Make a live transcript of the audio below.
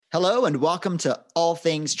Hello and welcome to All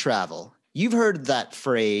Things Travel. You've heard that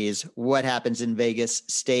phrase, what happens in Vegas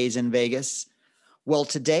stays in Vegas. Well,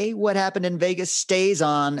 today, what happened in Vegas stays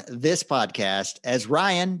on this podcast as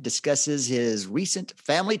Ryan discusses his recent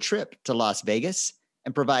family trip to Las Vegas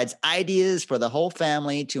and provides ideas for the whole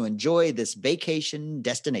family to enjoy this vacation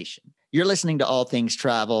destination. You're listening to All Things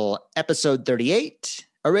Travel, episode 38,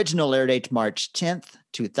 original air date March 10th,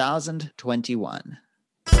 2021.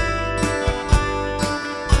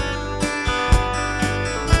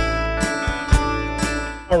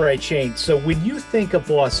 All right, Shane. So when you think of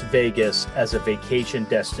Las Vegas as a vacation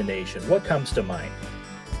destination, what comes to mind?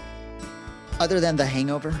 Other than The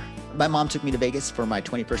Hangover, my mom took me to Vegas for my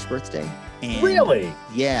 21st birthday. And Really?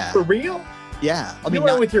 Yeah. For real? Yeah. You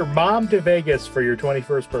went with your mom to Vegas for your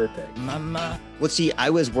 21st birthday. Mama. Well, see, I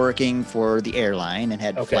was working for the airline and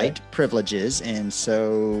had flight privileges. And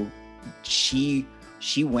so she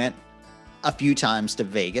went a few times to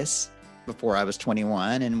Vegas before I was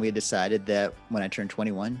 21, and we decided that when I turned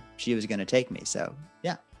 21, she was going to take me. So,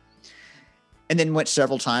 yeah. And then went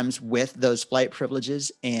several times with those flight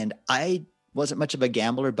privileges, and I wasn't much of a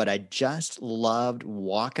gambler, but I just loved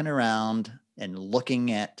walking around and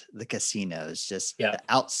looking at the casinos, just the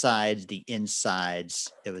outsides, the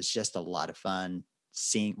insides. It was just a lot of fun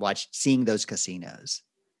seeing those casinos.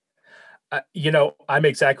 I'm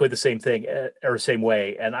exactly the same thing or same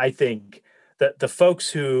way. And I think the folks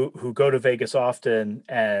who go to Vegas often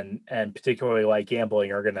and particularly like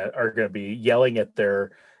gambling are gonna be yelling at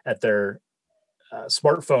their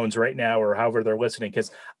smartphones right now or however they're listening,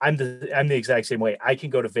 because I'm the exact same way. I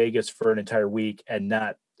can go to Vegas for an entire week and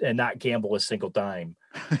not gamble a single dime,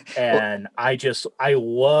 and I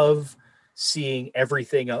love seeing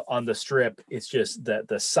everything on the Strip. It's just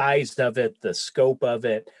the size of it, the scope of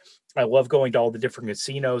it. I love going to all the different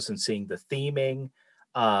casinos and seeing the theming.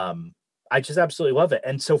 I just absolutely love it.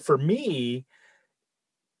 And so for me,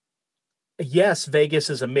 yes, Vegas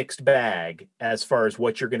is a mixed bag as far as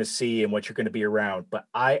what you're going to see and what you're going to be around. But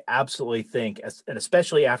I absolutely think, and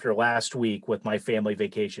especially after last week with my family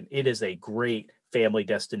vacation, it is a great family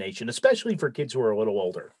destination, especially for kids who are a little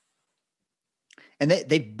older. And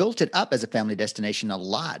they built it up as a family destination a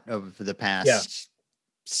lot over the past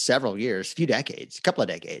several years, a couple of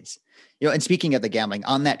decades. And speaking of the gambling,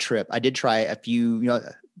 on that trip, I did try a few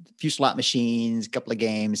slot machines, a couple of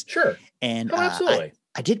games. Sure. And absolutely.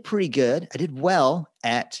 I did pretty good. I did well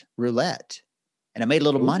at roulette, and I made a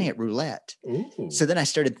little money at roulette. Ooh. So then I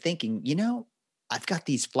started thinking, I've got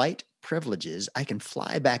these flight privileges. I can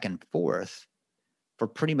fly back and forth for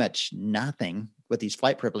pretty much nothing with these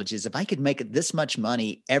flight privileges. If I could make this much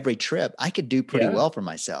money every trip, I could do pretty well for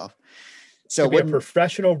myself. So be a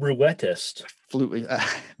professional roulettist.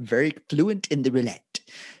 Very fluent in the roulette.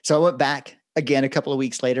 So I went back again a couple of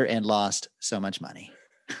weeks later and lost so much money.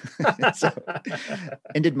 So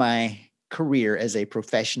ended my career as a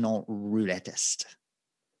professional roulettist.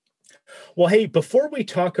 Well, hey, before we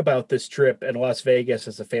talk about this trip in Las Vegas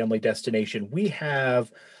as a family destination, we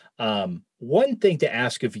have one thing to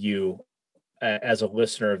ask of you as a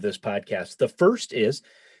listener of this podcast. The first is,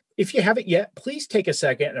 if you haven't yet, please take a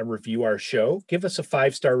second and review our show. Give us a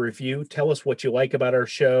 5-star review. Tell us what you like about our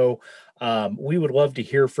show. We would love to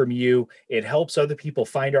hear from you. It helps other people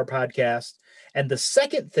find our podcast. And the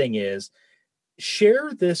second thing is,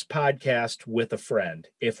 share this podcast with a friend.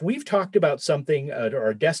 If we've talked about something or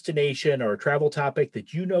a destination or a travel topic that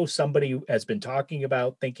somebody has been talking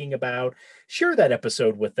about, thinking about, share that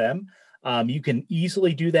episode with them. You can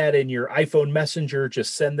easily do that in your iPhone Messenger.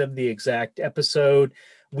 Just send them the exact episode.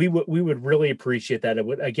 We would really appreciate that. It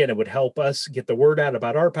would help us get the word out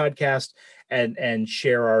about our podcast and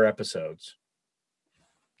share our episodes.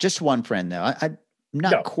 Just one friend, though. I'm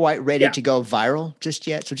not quite ready to go viral just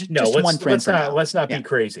yet. So just one friend. Let's not be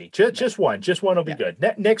crazy. Just one will be good.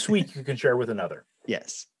 Next week you can share with another.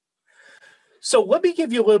 Yes. So let me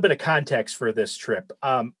give you a little bit of context for this trip.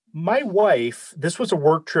 My wife, this was a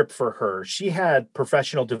work trip for her. She had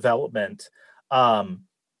professional development, and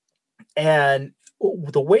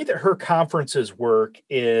the way that her conferences work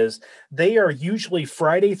is they are usually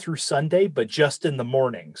Friday through Sunday, but just in the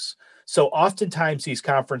mornings. So oftentimes these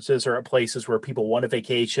conferences are at places where people want a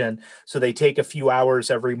vacation. So they take a few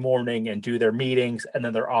hours every morning and do their meetings, and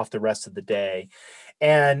then they're off the rest of the day.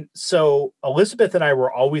 And so Elizabeth and I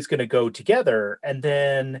were always going to go together. And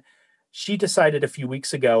then she decided a few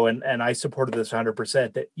weeks ago, and I supported this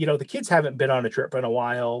 100%, that, the kids haven't been on a trip in a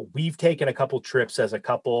while. We've taken a couple trips as a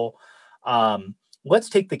couple. Let's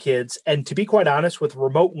take the kids. And to be quite honest, with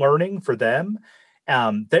remote learning for them,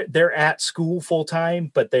 they're at school full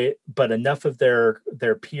time, but enough of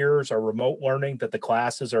their peers are remote learning that the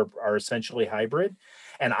classes are essentially hybrid.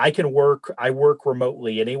 and I work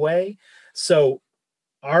remotely anyway. So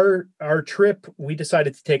our trip, we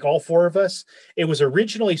decided to take all four of us. It was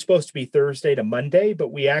originally supposed to be Thursday to Monday,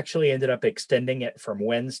 but we actually ended up extending it from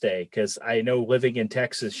Wednesday because I know, living in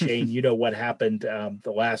Texas, Shane, you know what happened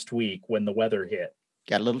the last week when the weather hit.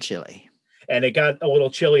 Got a little chilly. And it got a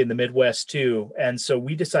little chilly in the Midwest too. And so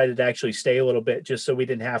we decided to actually stay a little bit just so we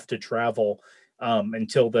didn't have to travel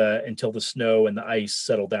until the snow and the ice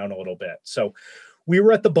settled down a little bit. So we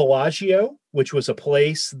were at the Bellagio, which was a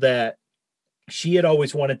place that she had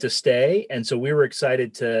always wanted to stay. And so we were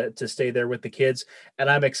excited to stay there with the kids. And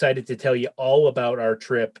I'm excited to tell you all about our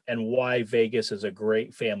trip and why Vegas is a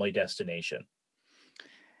great family destination.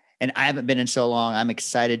 And I haven't been in so long. I'm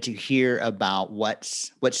excited to hear about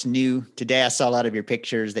what's new. Today I saw a lot of your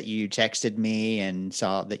pictures that you texted me and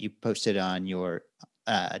saw that you posted on your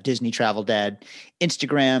Disney Travel Dad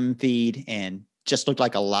Instagram feed, and just looked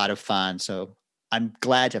like a lot of fun. So I'm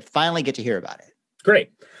glad to finally get to hear about it.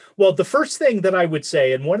 Great. Well, the first thing that I would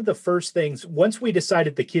say, and one of the first things, once we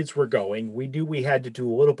decided the kids were going, we knew we had to do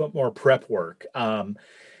a little bit more prep work.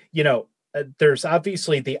 There's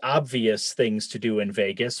obviously the obvious things to do in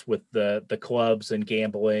Vegas with the clubs and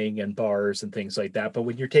gambling and bars and things like that. But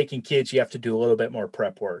when you're taking kids, you have to do a little bit more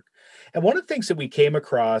prep work. And one of the things that we came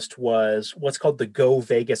across was what's called the Go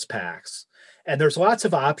Vegas Pass. And there's lots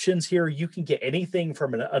of options here. You can get anything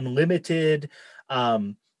from an unlimited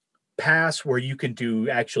pass where you can do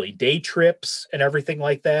actually day trips and everything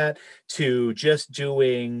like that, to just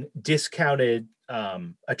doing discounted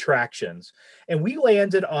attractions. And we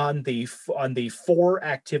landed on the 4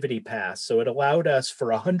 activity pass. So it allowed us for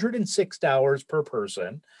 $106 per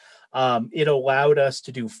person. It allowed us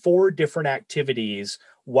to do 4 different activities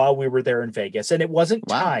while we were there in Vegas. And it wasn't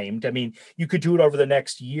timed. I mean, you could do it over the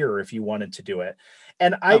next year if you wanted to do it.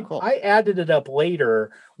 And I added it up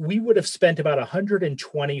later. We would have spent about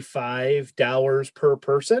 $125 per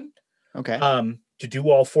person. Okay. To do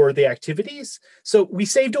all 4 of the activities. So we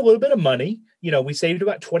saved a little bit of money. We saved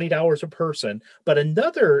about $20 a person. But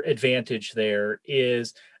another advantage there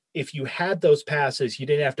is if you had those passes, you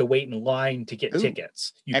didn't have to wait in line to get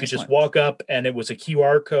tickets. You could just walk up and it was a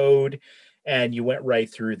QR code and you went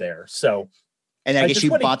right through there. So, and I guess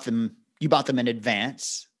you bought them in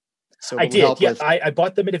advance. So I did. Yeah, I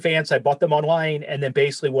bought them in advance. I bought them online. And then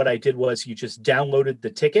basically what I did was you just downloaded the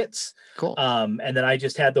tickets. Cool. And then I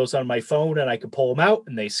just had those on my phone and I could pull them out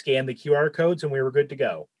and they scanned the QR codes and we were good to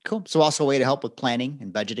go. Cool. So also a way to help with planning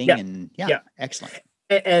and budgeting. And excellent.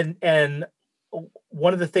 And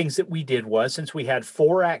one of the things that we did was, since we had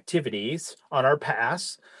 4 activities on our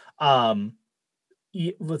pass,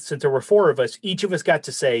 since there were 4 of us, each of us got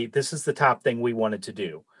to say, this is the top thing we wanted to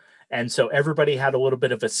do. And so everybody had a little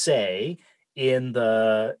bit of a say in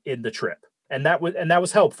the trip. And that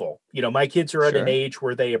was helpful. My kids are at an age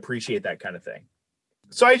where they appreciate that kind of thing.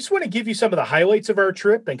 So I just want to give you some of the highlights of our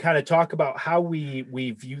trip and kind of talk about how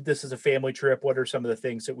we viewed this as a family trip. What are some of the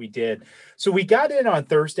things that we did? So we got in on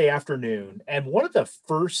Thursday afternoon. And one of the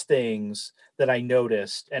first things that I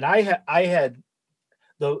noticed, and I had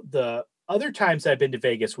the other times I've been to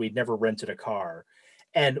Vegas, we'd never rented a car.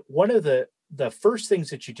 And one of the first things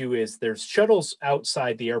that you do is there's shuttles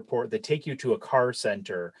outside the airport that take you to a car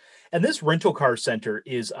center. And this rental car center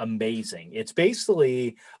is amazing. It's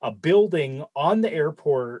basically a building on the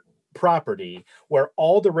airport property where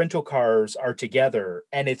all the rental cars are together.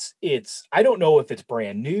 And it's I don't know if it's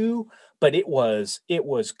brand new, but it was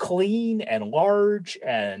clean and large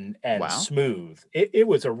and smooth. It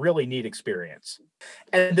was a really neat experience.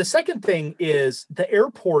 And the second thing is the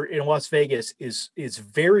airport in Las Vegas is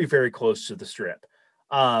very, very close to the Strip.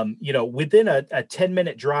 Within a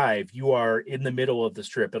 10-minute drive, you are in the middle of the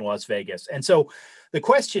Strip in Las Vegas. And so the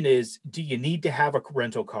question is, do you need to have a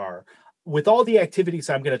rental car? With all the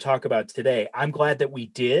activities I'm going to talk about today, I'm glad that we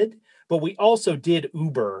did, but we also did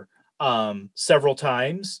Uber several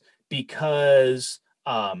times because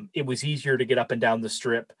it was easier to get up and down the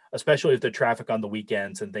Strip, especially with the traffic on the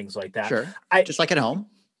weekends and things like that. Sure. Just like at home.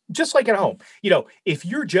 Just like at home. If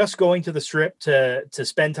you're just going to the Strip to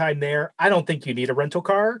spend time there, I don't think you need a rental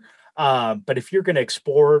car. But if you're going to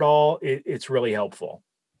explore it all, it's really helpful.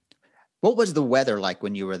 What was the weather like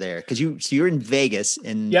when you were there? Because you're in Vegas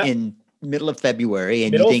in middle of February,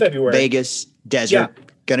 and you think Vegas desert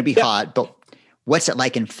going to be hot, but what's it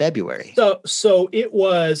like in February? So it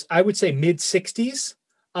was, I would say, mid 60s.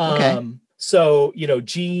 So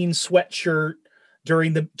jeans, sweatshirt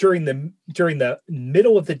during the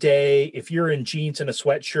middle of the day. If you're in jeans and a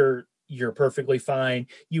sweatshirt, you're perfectly fine.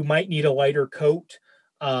 You might need a lighter coat.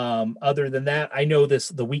 Other than that, I know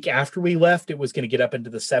the week after we left, it was going to get up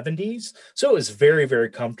into the 70s. So it was very,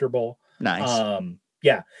 very comfortable. Nice.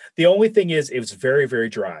 Yeah. The only thing is it was very, very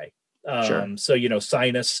dry. Sure. So,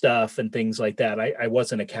 sinus stuff and things like that. I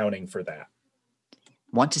wasn't accounting for that.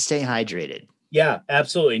 Want to stay hydrated. Yeah,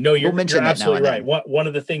 absolutely. No, you're absolutely right. One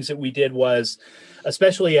of the things that we did was,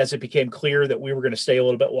 especially as it became clear that we were going to stay a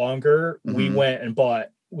little bit longer, we went and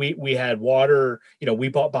we had water, we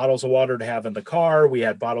bought bottles of water to have in the car. We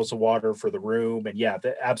had bottles of water for the room. And yeah,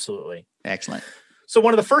 absolutely. Excellent. So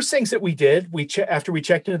one of the first things that we did, after we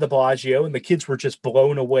checked into the Bellagio, and the kids were just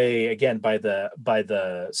blown away again by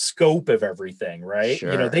the scope of everything, right?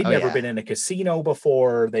 Sure. They'd never been in a casino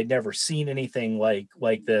before. They'd never seen anything like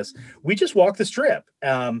this. We just walked the strip,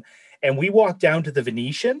 and we walked down to the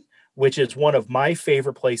Venetian, which is one of my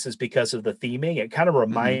favorite places because of the theming. It kind of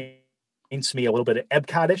reminds me a little bit of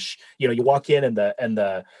Epcot-ish. You walk in and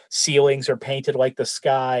the ceilings are painted like the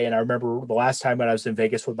sky. And I remember the last time when I was in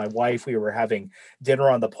Vegas with my wife, we were having dinner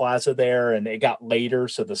on the plaza there, and it got later,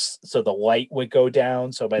 so the light would go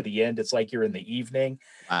down. So by the end, it's like you're in the evening.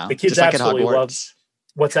 Wow. The kids absolutely love.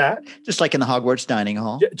 What's that? Just like in the Hogwarts dining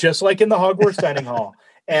hall. Just like in the Hogwarts dining hall,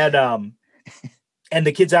 and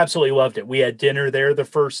the kids absolutely loved it. We had dinner there the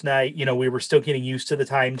first night. We were still getting used to the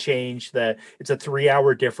time change. It's a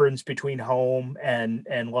 3-hour difference between home and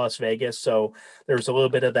Las Vegas. So there was a little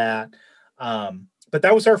bit of that. But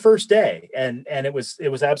that was our first day, and it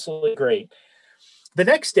was absolutely great. The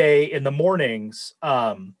next day in the mornings,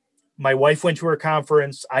 my wife went to her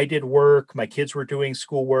conference. I did work. My kids were doing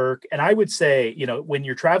schoolwork. And I would say, when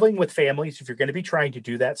you're traveling with families, if you're going to be trying to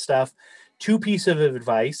do that stuff, 2 pieces of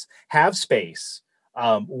advice: have space.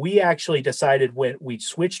 We actually decided when we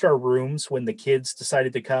switched our rooms when the kids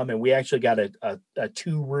decided to come, and we actually got a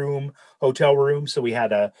 2-room hotel room. So we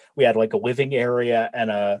had like a living area and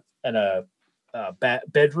a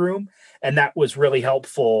bedroom, and that was really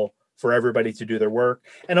helpful for everybody to do their work.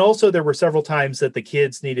 And also there were several times that the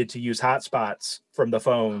kids needed to use hotspots from the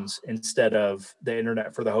phones instead of the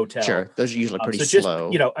internet for the hotel. Sure. Those are usually pretty slow.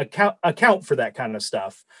 Account for that kind of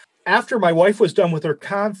stuff. After my wife was done with her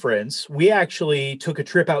conference, we actually took a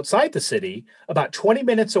trip outside the city. About 20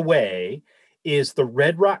 minutes away is the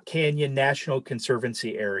Red Rock Canyon National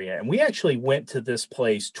Conservancy area. And we actually went to this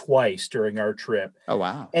place twice during our trip. Oh,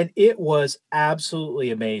 wow. And it was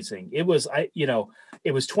absolutely amazing. It was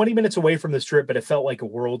 20 minutes away from the strip, but it felt like a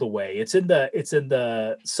world away. It's in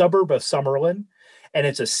the suburb of Summerlin, and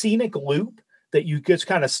it's a scenic loop that you just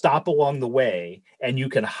kind of stop along the way, and you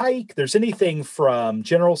can hike. There's anything from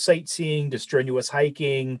general sightseeing to strenuous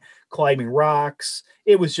hiking, climbing rocks.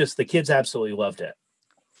 It was just, the kids absolutely loved it.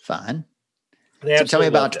 Fun. So tell me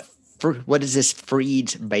about what is this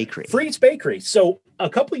Freed's Bakery? Freed's Bakery. So a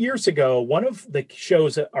couple of years ago, one of the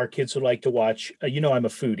shows that our kids would like to watch, I'm a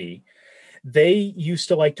foodie. They used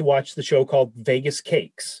to like to watch the show called Vegas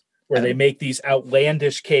Cakes, where they make these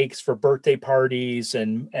outlandish cakes for birthday parties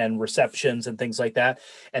and receptions and things like that.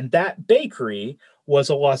 And that bakery was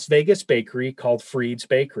a Las Vegas bakery called Freed's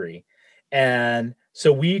Bakery. And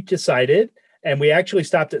so we decided, and we actually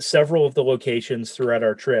stopped at several of the locations throughout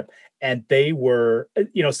our trip. And they were,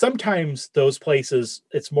 sometimes those places,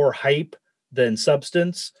 it's more hype than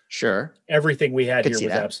substance. Sure. Everything we had here was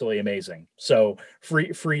absolutely amazing. So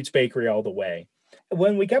Freed's Bakery all the way.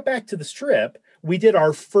 When we got back to the strip, we did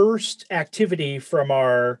our first activity from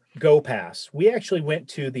our Go Pass. We actually went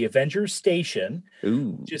to the Avengers Station,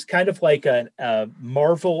 which is kind of like a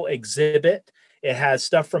Marvel exhibit. It has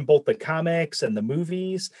stuff from both the comics and the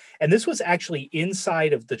movies. And this was actually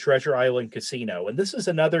inside of the Treasure Island Casino. And this is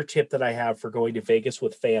another tip that I have for going to Vegas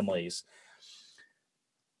with families.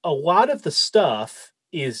 A lot of the stuff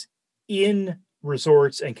is in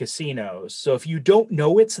resorts and casinos. So if you don't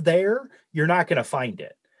know it's there, you're not going to find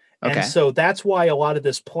it. Okay. And so that's why a lot of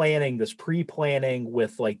this planning, this pre-planning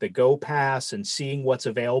with like the Go Pass and seeing what's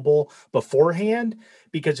available beforehand,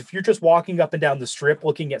 because if you're just walking up and down the strip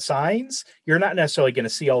looking at signs, you're not necessarily going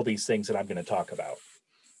to see all these things that I'm going to talk about.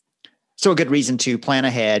 So a good reason to plan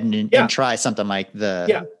ahead and try something like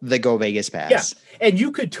the Go Vegas Pass. Yeah. And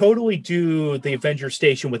you could totally do the Avenger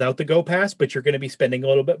Station without the Go Pass, but you're going to be spending a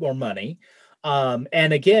little bit more money.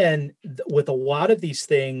 And again, with a lot of these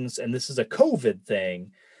things, and this is a COVID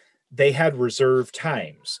thing, they had reserved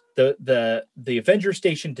times. The Avenger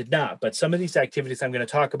Station did not, but some of these activities I'm going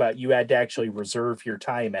to talk about, you had to actually reserve your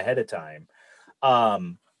time ahead of time.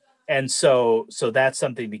 And so that's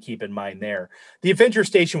something to keep in mind there. The Avenger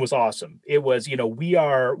Station was awesome. It was, we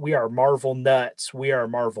are Marvel nuts. We are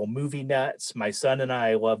Marvel movie nuts. My son and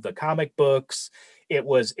I love the comic books. It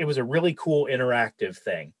was a really cool interactive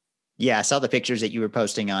thing. Yeah, I saw the pictures that you were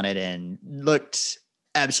posting on it and looked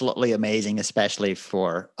absolutely amazing, especially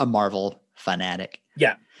for a Marvel fanatic.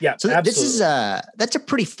 Yeah. So this is that's a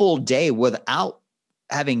pretty full day without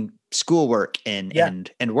having schoolwork and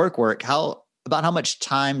work, how much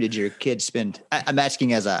time did your kids spend? I'm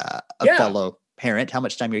asking as a fellow parent, how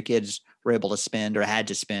much time your kids were able to spend or had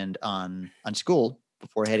to spend on school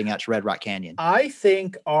before heading out to Red Rock Canyon? I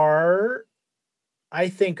think our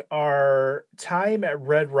time at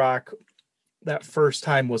Red Rock that first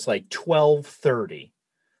time was like 12:30.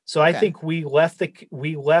 So I think we left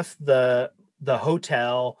the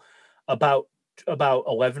hotel about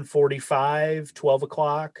 11:45, 12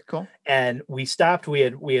 o'clock. Cool. And we stopped. We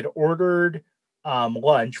had ordered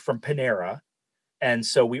lunch from Panera. And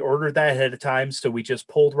so we ordered that ahead of time. So we just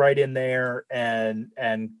pulled right in there and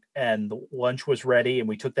the lunch was ready, and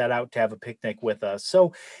we took that out to have a picnic with us.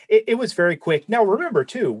 So it was very quick. Now, remember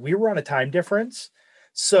too, we were on a time difference.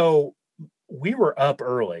 So we were up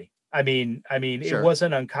early. I mean, sure. It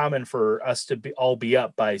wasn't uncommon for us to all be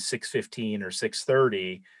up by 6:15 or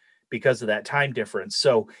 6:30 because of that time difference.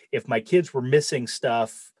 So if my kids were missing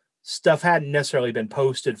stuff hadn't necessarily been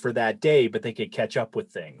posted for that day, but they could catch up with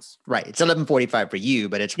things. Right. It's 11:45 for you,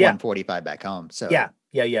 but it's 1:45 back home. So yeah.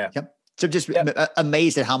 Yep. So just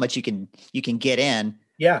amazed at how much you can get in.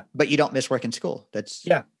 Yeah. But you don't miss work in school. That's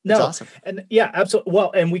awesome. And absolutely.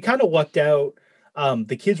 Well, and we kind of lucked out.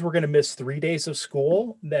 The kids were going to miss 3 days of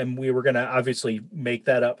school. Then we were going to obviously make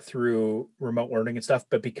that up through remote learning and stuff.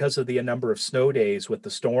 But because of the number of snow days with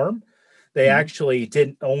the storm, they actually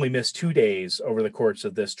didn't only miss 2 days over the course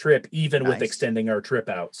of this trip, even with extending our trip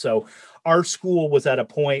out. So our school was at a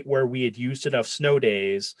point where we had used enough snow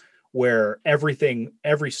days where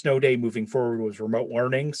every snow day moving forward was remote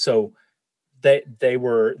learning. So they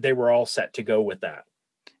were all set to go with that.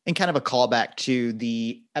 And kind of a callback to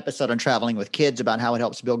the episode on traveling with kids about how it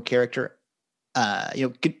helps build character,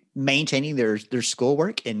 maintaining their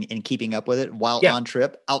schoolwork and keeping up with it while on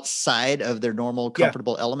trip outside of their normal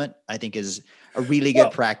comfortable element, I think is a really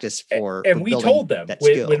good practice for. And we told them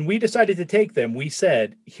when we decided to take them, we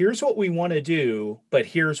said, here's what we want to do, but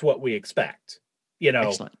here's what we expect.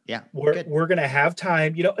 Excellent. Yeah. We're going to have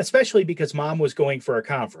time, especially because mom was going for a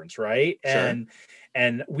conference. Right. Sure.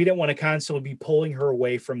 And we didn't want to constantly be pulling her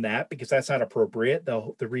away from that because that's not appropriate.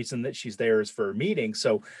 The reason that she's there is for a meeting.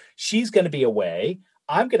 So she's going to be away.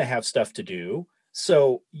 I'm going to have stuff to do.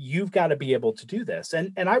 So you've got to be able to do this.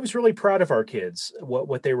 And I was really proud of our kids,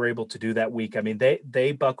 what they were able to do that week. I mean,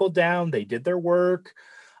 they buckled down, they did their work.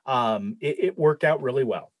 It worked out really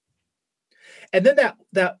well. And then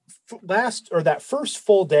that first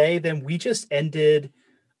full day, then we just ended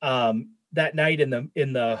that night in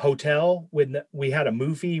the hotel when we had a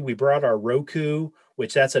movie. We brought our Roku,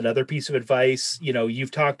 which that's another piece of advice.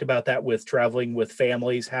 You've talked about that with traveling with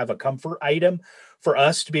families, have a comfort item. For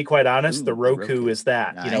us, to be quite honest, the Roku is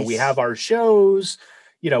that. Nice. We have our shows,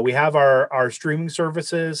 we have our streaming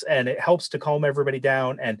services, and it helps to calm everybody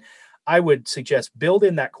down. And I would suggest build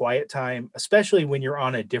in that quiet time, especially when you're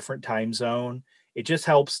on a different time zone. It just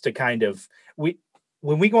helps to kind of, when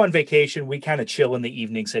we go on vacation, we kind of chill in the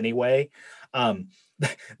evenings anyway.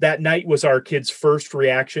 That night was our kids' first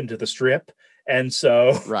reaction to the Strip. And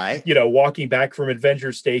so, walking back from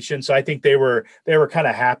Adventure Station. So I think they were kind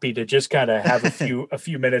of happy to just kind of have a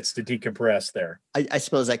few minutes to decompress there. I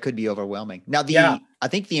suppose that could be overwhelming. Now, I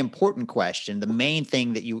think the important question, the main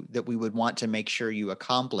thing that we would want to make sure you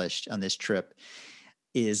accomplished on this trip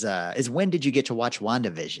is when did you get to watch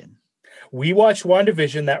WandaVision? We watched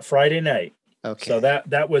WandaVision that Friday night. Okay. So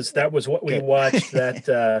that was what we watched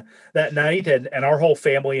that night, and our whole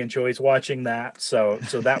family enjoys watching that. So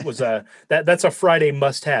that was that's a Friday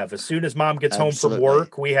must have. As soon as mom gets home from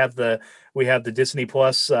work, we have the Disney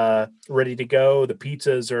Plus ready to go. The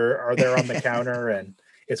pizzas are there on the counter, and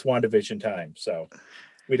it's WandaVision time. So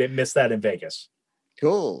we didn't miss that in Vegas.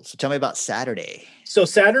 Cool. So tell me about Saturday. So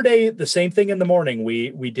Saturday, the same thing in the morning.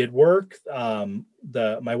 We did work.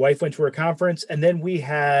 My wife went to her conference, and then we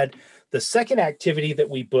had the second activity that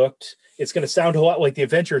we booked. It's going to sound a lot like the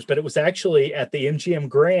Adventures, but it was actually at the MGM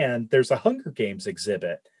Grand. There's a Hunger Games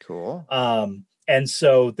exhibit. Cool. And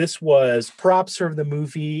so this was props from the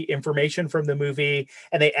movie, information from the movie,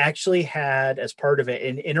 and they actually had, as part of it,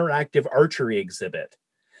 an interactive archery exhibit.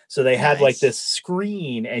 So they had like this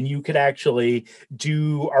screen, and you could actually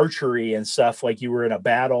do archery and stuff like you were in a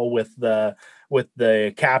battle with the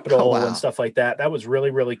Capitol and stuff like that. That was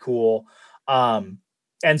really, really cool.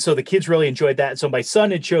 And so the kids really enjoyed that. So my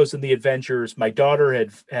son had chosen the Adventures. My daughter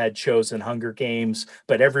had chosen Hunger Games,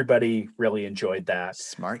 but everybody really enjoyed that.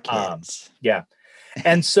 Smart kids. Yeah.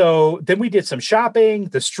 And so then we did some shopping.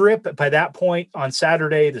 The Strip, by that point on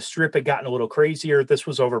Saturday, the Strip had gotten a little crazier. This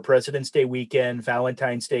was over President's Day weekend,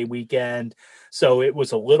 Valentine's Day weekend. So it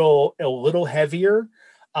was a little heavier.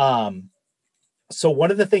 So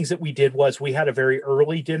one of the things that we did was we had a very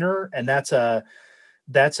early dinner, and that's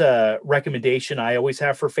a recommendation I always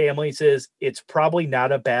have for families is it's probably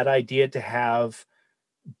not a bad idea to have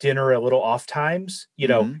dinner a little off times,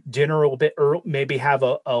 dinner a little bit early, maybe have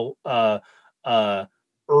a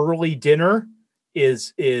early dinner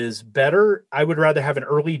is better. I would rather have an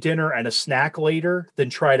early dinner and a snack later than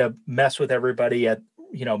try to mess with everybody at,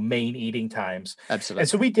 main eating times. Absolutely. And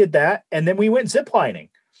so we did that. And then we went ziplining.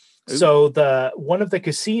 Ooh. So one of the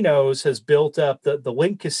casinos has built up the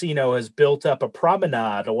Link Casino has built up a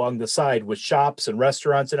promenade along the side with shops and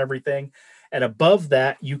restaurants and everything. And above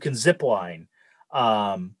that you can zip line.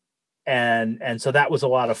 And so that was a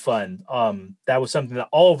lot of fun. That was something that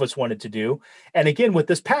all of us wanted to do. And again, with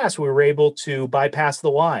this pass, we were able to bypass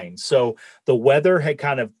the line. So the weather had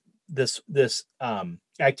kind of this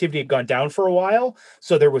activity had gone down for a while.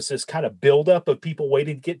 So there was this kind of buildup of people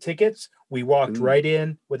waiting to get tickets. We walked right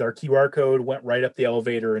in with our QR code, went right up the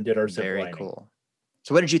elevator and did our zip lining. Very cool.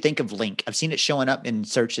 So what did you think of Link? I've seen it showing up in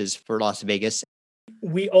searches for Las Vegas.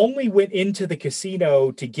 We only went into the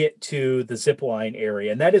casino to get to the zip line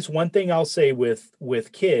area. And that is one thing I'll say with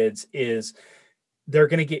kids is they're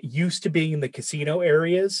going to get used to being in the casino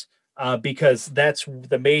areas because that's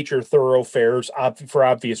the major thoroughfares for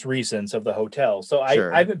obvious reasons of the hotel. So I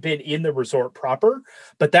haven't been in the resort proper,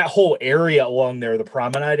 but that whole area along there, the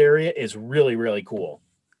promenade area, is really, really cool.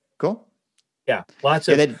 Cool. Yeah, lots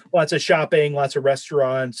of shopping, lots of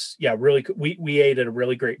restaurants. Yeah, really. We ate at a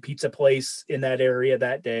really great pizza place in that area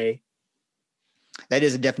that day. That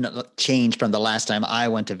is a definite change from the last time I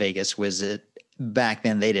went to Vegas. Was it back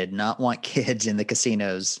then? They did not want kids in the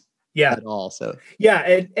casinos. Yeah, at all. So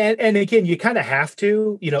yeah, and again, you kind of have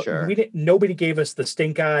to. Sure. Nobody gave us the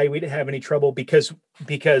stink eye. We didn't have any trouble because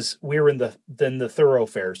we were in the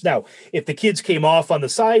thoroughfares. Now, if the kids came off on the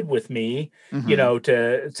side with me,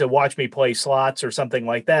 to watch me play slots or something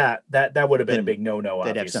like that, that would have been a big no-no.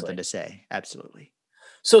 They'd have something to say. Absolutely.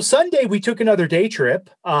 So Sunday we took another day trip,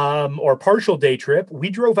 or partial day trip. We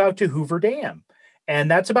drove out to Hoover Dam, and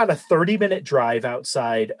that's about a 30-minute drive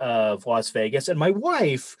outside of Las Vegas. And my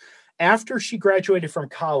wife, after she graduated from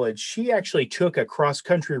college, she actually took a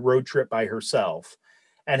cross-country road trip by herself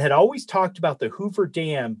and had always talked about the Hoover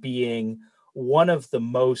Dam being one of the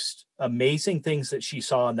most amazing things that she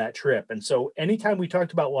saw on that trip. And so anytime we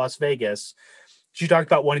talked about Las Vegas, she talked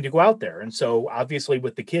about wanting to go out there. And so obviously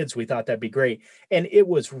with the kids, we thought that'd be great. And it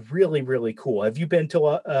was really, really cool. Have you been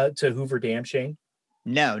to Hoover Dam, Shane?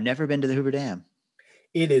 No, never been to the Hoover Dam.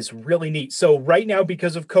 It is really neat. So right now,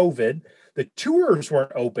 because of COVID, the tours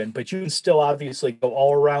weren't open, but you can still obviously go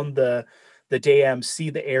all around the dam, see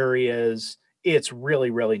the areas. It's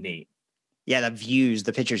really, really neat. Yeah, the views,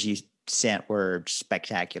 the pictures you sent were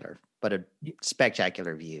spectacular, but a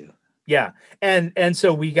spectacular view. Yeah. And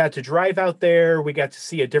so we got to drive out there. We got to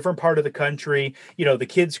see a different part of the country. The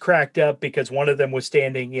kids cracked up because one of them was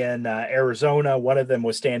standing in Arizona. One of them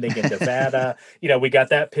was standing in Nevada. We got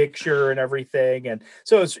that picture and everything. And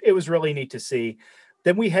so it was really neat to see.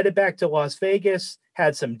 Then we headed back to Las Vegas,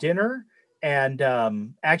 had some dinner. And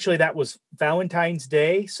actually that was Valentine's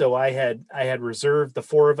Day. So I had reserved the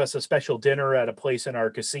four of us a special dinner at a place in our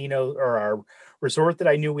casino or our resort that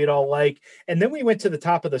I knew we'd all like. And then we went to the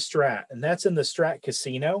top of the Strat, and that's in the Strat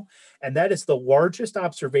Casino. And that is the largest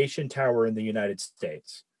observation tower in the United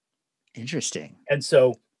States. Interesting. And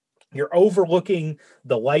so you're overlooking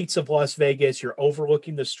the lights of Las Vegas. You're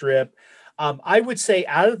overlooking the Strip. I would say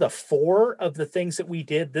out of the four of the things that we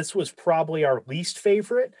did, this was probably our least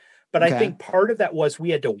favorite. But okay. I think part of that was we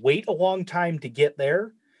had to wait a long time to get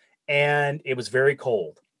there, and it was very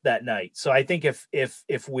cold that night. So I think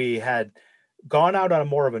if we had gone out on a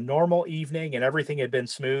more of a normal evening and everything had been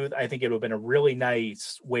smooth, I think it would have been a really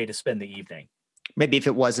nice way to spend the evening. Maybe if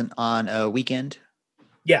it wasn't on a weekend.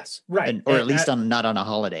 Yes, right. Or at least not on a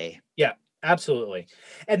holiday. Yeah, absolutely.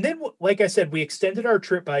 And then, like I said, we extended our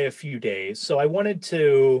trip by a few days. So I wanted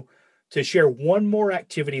to share one more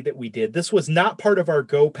activity that we did. This was not part of our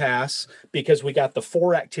Go Pass because we got the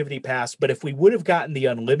 4 activity pass, but if we would have gotten the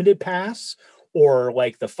unlimited pass or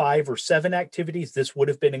like the 5 or 7 activities, this would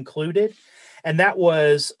have been included. And that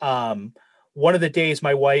was one of the days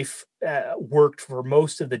my wife worked for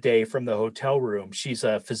most of the day from the hotel room. She's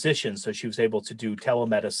a physician, so she was able to do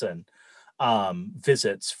telemedicine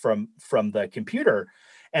visits from the computer.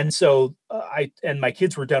 And so my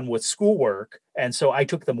kids were done with schoolwork. And so I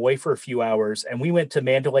took them away for a few hours and we went to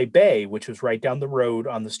Mandalay Bay, which was right down the road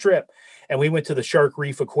on the Strip. And we went to the Shark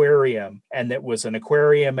Reef Aquarium, and it was an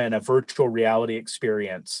aquarium and a virtual reality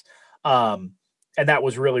experience. And that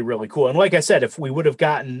was really, really cool. And like I said, if we would have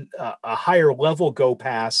gotten a higher level Go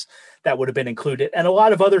Pass, that would have been included. And a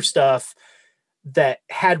lot of other stuff, that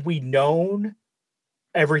had we known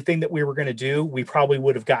everything that we were going to do, we probably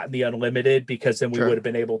would have gotten the unlimited, because then we Sure. would have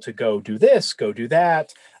been able to go do this, go do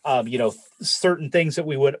that. Certain things that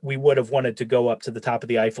we would have wanted to go up to the top of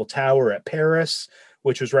the Eiffel Tower at Paris,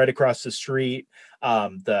 which was right across the street.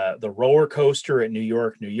 The roller coaster at New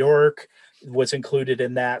York was included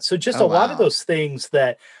in that. So just a lot of those things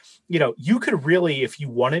that, you could really, if you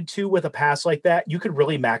wanted to with a pass like that, you could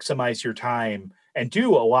really maximize your time and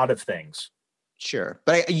do a lot of things. Sure.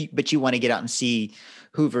 But you want to get out and see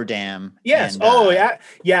Hoover Dam. Yes. And,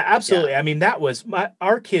 yeah, absolutely. Yeah. I mean, that was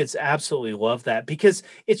our kids absolutely love that, because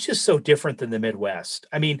it's just so different than the Midwest.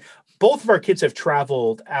 I mean, both of our kids have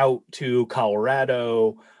traveled out to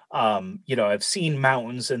Colorado. I've seen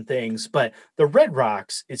mountains and things, but the Red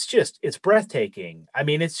Rocks, it's breathtaking. I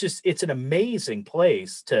mean, it's an amazing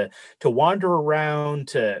place to wander around,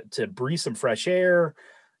 to breathe some fresh air.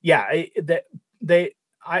 Yeah.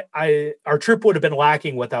 Our trip would have been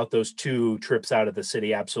lacking without those 2 trips out of the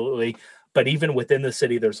city. Absolutely. But even within the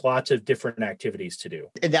city, there's lots of different activities to do.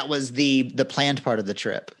 And that was the planned part of the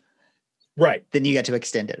trip. Right. Then you got to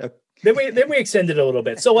extend it. Okay. Then we extended a little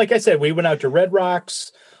bit. So like I said, we went out to Red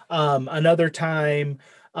Rocks another time.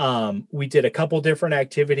 We did a couple different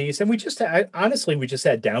activities, and we just had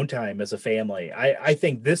downtime as a family. I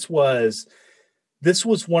think this was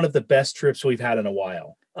one of the best trips we've had in a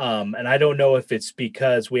while. And I don't know if it's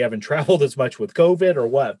because we haven't traveled as much with COVID or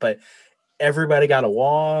what, but everybody got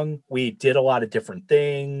along. We did a lot of different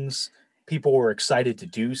things. People were excited to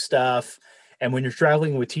do stuff. And when you're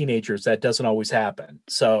traveling with teenagers, that doesn't always happen.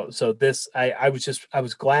 So this, I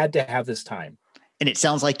was glad to have this time. And it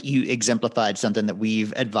sounds like you exemplified something that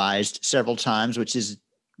we've advised several times, which is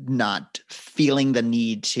not feeling the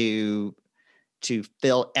need to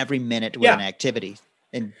fill every minute with an activity,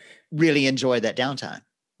 and really enjoy that downtime.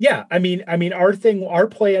 Yeah. I mean, our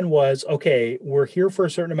plan was, okay, we're here for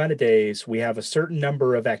a certain amount of days. We have a certain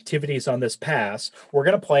number of activities on this pass. We're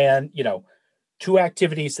going to plan, 2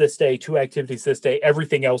 activities this day, 2 activities this day.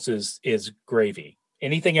 Everything else is gravy.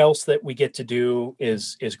 Anything else that we get to do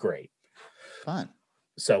is great. Fun.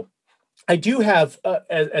 So I do have,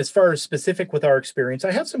 as far as specific with our experience,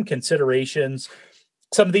 I have some considerations.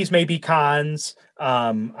 Some of these may be cons.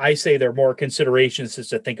 I say they're more considerations just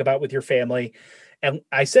to think about with your family. And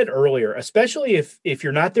I said earlier, especially if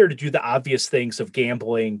you're not there to do the obvious things of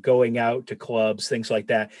gambling, going out to clubs, things like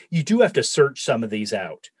that, you do have to search some of these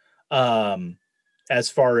out. As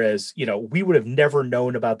far as, we would have never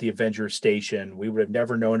known about the Avengers Station. We would have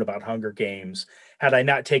never known about Hunger Games had I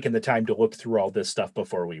not taken the time to look through all this stuff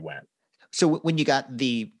before we went. So when you got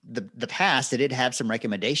the pass, did it have some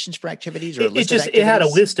recommendations for activities, or it had a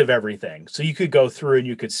list of everything, so you could go through and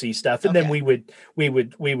you could see stuff, and then we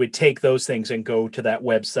would take those things and go to that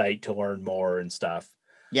website to learn more and stuff.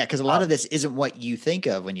 Yeah, because a lot of this isn't what you think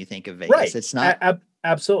of when you think of Vegas. Right. It's not.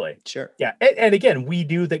 Absolutely. Sure. Yeah. And again, we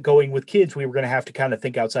knew that going with kids, we were going to have to kind of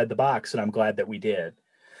think outside the box, and I'm glad that we did.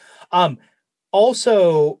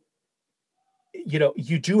 Also,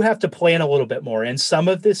 you do have to plan a little bit more. And some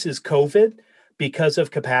of this is COVID because of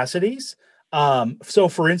capacities. So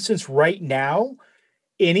for instance, right now,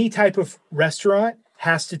 any type of restaurant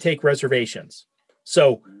has to take reservations.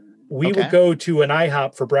 So we would go to an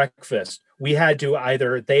IHOP for breakfast. They had to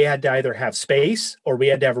either have space or we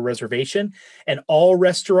had to have a reservation, and all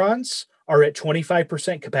restaurants are at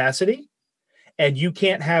 25% capacity, and you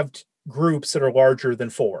can't have groups that are larger than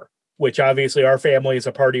 4, which obviously our family is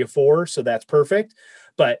a party of 4. So that's perfect.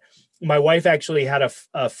 But my wife actually had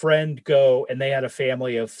a friend go, and they had a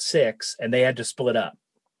family of 6, and they had to split up.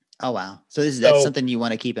 Oh, wow. So that's something you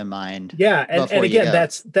want to keep in mind. Yeah. And again,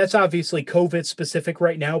 that's obviously COVID specific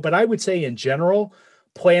right now, but I would say in general,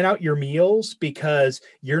 plan out your meals, because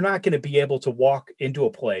you're not going to be able to walk into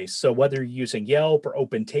a place. So whether you're using Yelp or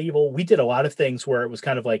Open Table, we did a lot of things where it was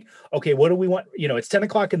kind of like, okay, what do we want? It's 10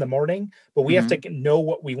 o'clock in the morning, but we have to know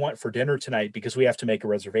what we want for dinner tonight because we have to make a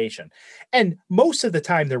reservation. And most of the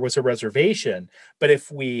time there was a reservation, but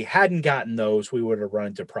if we hadn't gotten those, we would have run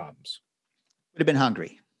into problems. Would have been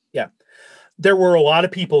hungry. Yeah. There were a lot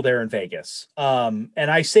of people there in Vegas. And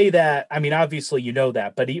I say that, I mean, obviously,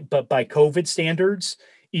 that, but by COVID standards,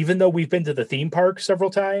 even though we've been to the theme park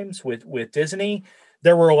several times with Disney,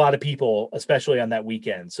 there were a lot of people, especially on that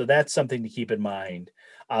weekend. So that's something to keep in mind.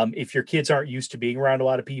 If your kids aren't used to being around a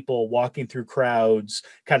lot of people, walking through crowds,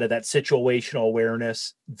 kind of that situational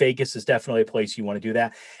awareness, Vegas is definitely a place you want to do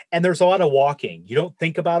that. And there's a lot of walking. You don't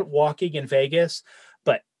think about walking in Vegas,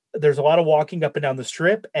 but there's a lot of walking up and down the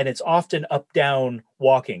strip, and it's often up, down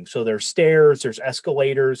walking. So there's stairs, there's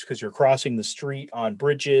escalators, because you're crossing the street on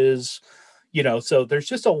bridges, so there's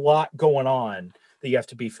just a lot going on that you have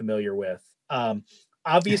to be familiar with.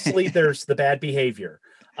 Obviously, there's the bad behavior,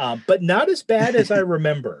 but not as bad as I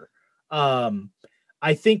remember.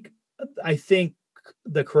 I think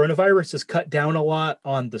the coronavirus has cut down a lot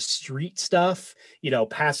on the street stuff,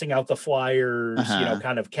 passing out the flyers,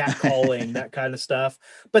 kind of catcalling, that kind of stuff.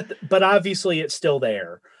 But obviously it's still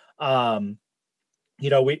there. We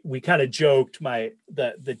kind of joked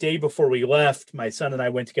the day before we left, my son and I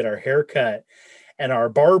went to get our hair cut, and our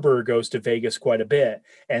barber goes to Vegas quite a bit.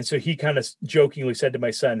 And so he kind of jokingly said to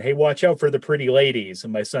my son, "Hey, watch out for the pretty ladies."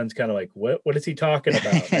 And my son's kind of like, what is he talking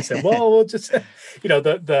about? And I said, well, we'll just,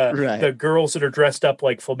 the girls that are dressed up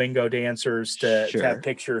like flamingo dancers to have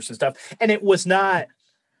pictures and stuff. And it was not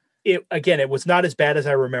as bad as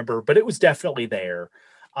I remember, but it was definitely there.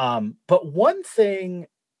 But one thing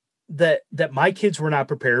that my kids were not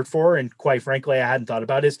prepared for, and quite frankly, I hadn't thought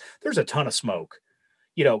about, is there's a ton of smoke.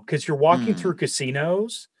 Because you're walking through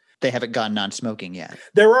casinos. They haven't gone non-smoking yet.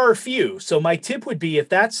 There are a few. So my tip would be, if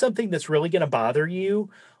that's something that's really going to bother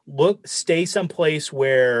you, stay someplace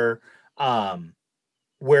where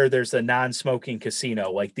there's a non-smoking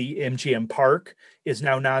casino, like the MGM Park is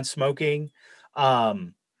now non-smoking.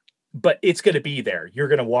 But it's going to be there. You're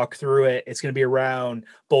going to walk through it. It's going to be around.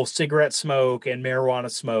 Both cigarette smoke and marijuana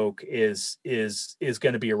smoke is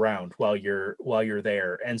going to be around while you're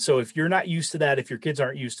there. And so if you're not used to that, if your kids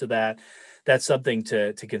aren't used to that, that's something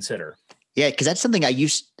to consider. Yeah, because that's something I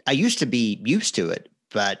used to be used to it,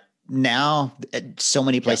 but now so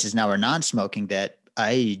many places now are non-smoking that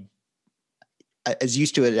I as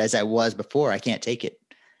used to it as I was before. I can't take it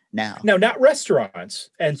now. No, not restaurants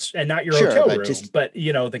and not your hotel room, but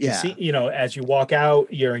the casino, as you walk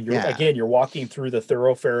out, you're walking through the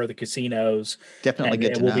thoroughfare of the casinos. Definitely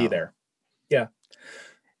good to know. We'll be there. Yeah.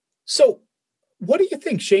 So what do you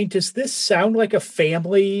think, Shane? Does this sound like a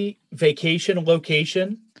family vacation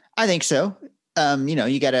location? I think so.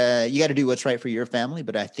 You gotta do what's right for your family,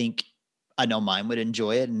 but I know mine would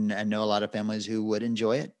enjoy it, and I know a lot of families who would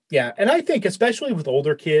enjoy it. Yeah. And I think, especially with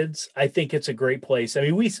older kids, I think it's a great place. I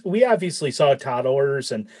mean, we obviously saw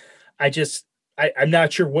toddlers, and I'm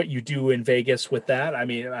not sure what you do in Vegas with that. I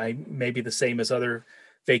mean, I may be the same as other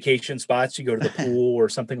vacation spots. You go to the pool or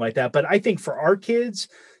something like that. But I think for our kids,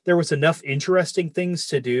 there was enough interesting things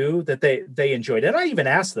to do that they enjoyed it. And I even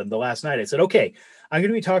asked them the last night, I said, okay, I'm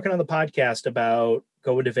going to be talking on the podcast about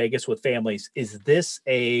going to Vegas with families. Is this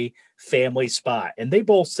a family spot? And they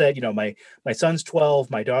both said, my son's 12,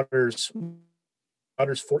 my daughter's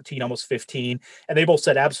 14, almost 15. And they both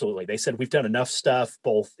said, absolutely. They said, we've done enough stuff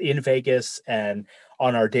both in Vegas and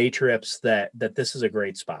on our day trips that this is a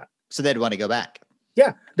great spot. So they'd want to go back.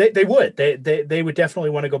 Yeah, they would. They would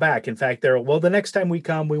definitely want to go back. In fact, the next time we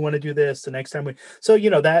come, we want to do this. The next time so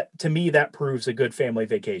that, to me, that proves a good family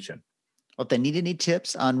vacation. Well, if they need any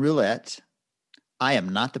tips on roulette, I am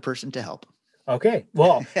not the person to help. Okay.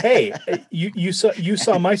 Well, hey, you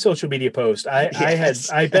saw my social media post.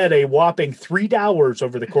 I bet a whopping $3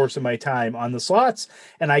 over the course of my time on the slots,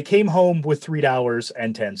 and I came home with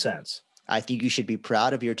 $3.10. I think you should be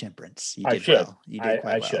proud of your temperance. You did well. You did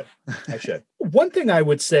quite well. I should. One thing I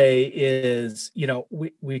would say is,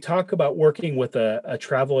 we talk about working with a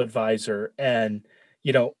travel advisor, and,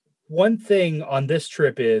 one thing on this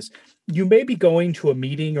trip is you may be going to a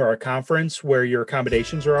meeting or a conference where your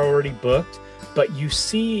accommodations are already booked, but you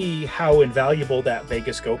see how invaluable that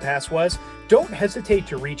Vegas Go Pass was. Don't hesitate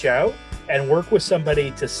to reach out and work with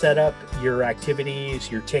somebody to set up your activities,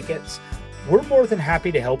 your tickets. We're more than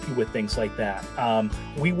happy to help you with things like that.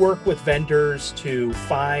 We work with vendors to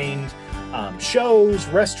find shows,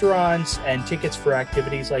 restaurants, and tickets for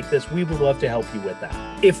activities like this. We would love to help you with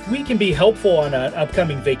that. If we can be helpful on an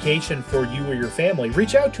upcoming vacation for you or your family,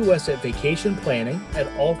 reach out to us at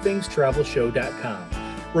vacationplanning@allthingstravelshow.com.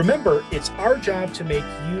 Remember, it's our job to make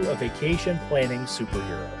you a vacation planning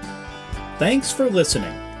superhero. Thanks for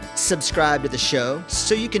listening. Subscribe to the show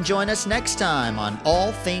so you can join us next time on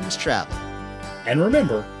All Things Travel. And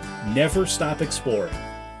remember, never stop exploring.